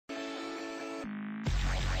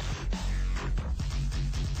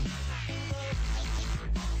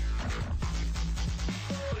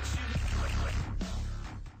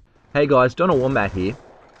Hey guys, Wombat here.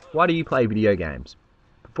 Why do you play video games?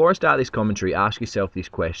 Before I start this commentary, ask yourself this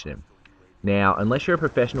question. Now, unless you're a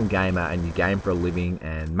professional gamer and you game for a living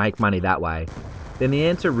and make money that way, then the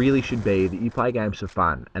answer really should be that you play games for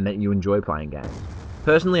fun and that you enjoy playing games.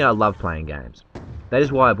 Personally, I love playing games. That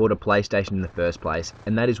is why I bought a PlayStation in the first place,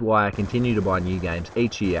 and that is why I continue to buy new games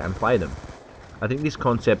each year and play them. I think this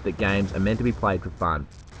concept that games are meant to be played for fun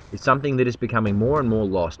is something that is becoming more and more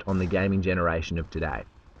lost on the gaming generation of today.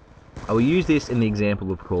 I will use this in the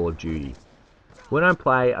example of Call of Duty. When I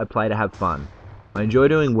play to have fun. I enjoy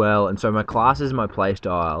doing well, and so my classes and my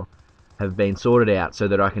playstyle have been sorted out so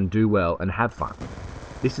that I can do well and have fun.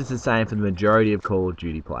 This is the same for the majority of Call of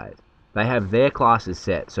Duty players. They have their classes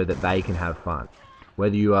set so that they can have fun.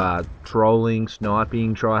 Whether you are trolling,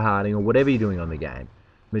 sniping, tryharding, or whatever you're doing on the game,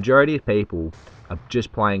 majority of people are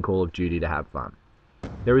just playing Call of Duty to have fun.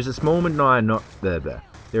 There is a small minority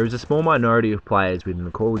of players within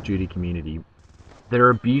the Call of Duty community that are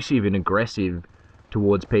abusive and aggressive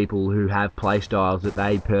towards people who have playstyles that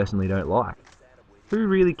they personally don't like. Who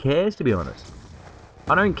really cares, to be honest?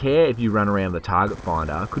 I don't care if you run around with a target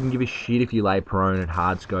finder. I couldn't give a shit if you lay prone at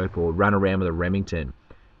hardscope or run around with a Remington.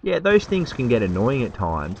 Yeah, those things can get annoying at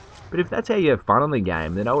times, but if that's how you have fun on the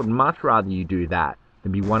game, then I would much rather you do that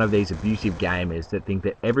than be one of these abusive gamers that think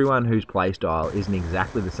that everyone whose playstyle isn't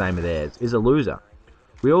exactly the same as theirs is a loser.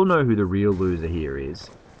 We all know who the real loser here is.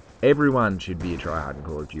 Everyone should be a tryhard in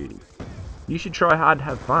Call of Duty. You should try hard to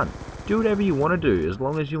have fun. Do whatever you want to do as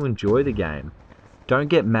long as you enjoy the game. Don't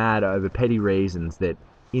get mad over petty reasons that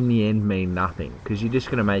in the end mean nothing, because you're just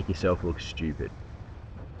going to make yourself look stupid.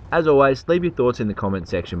 As always, leave your thoughts in the comment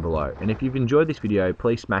section below, and if you've enjoyed this video,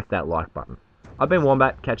 please smack that like button. I've been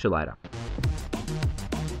Wombat, catch you later.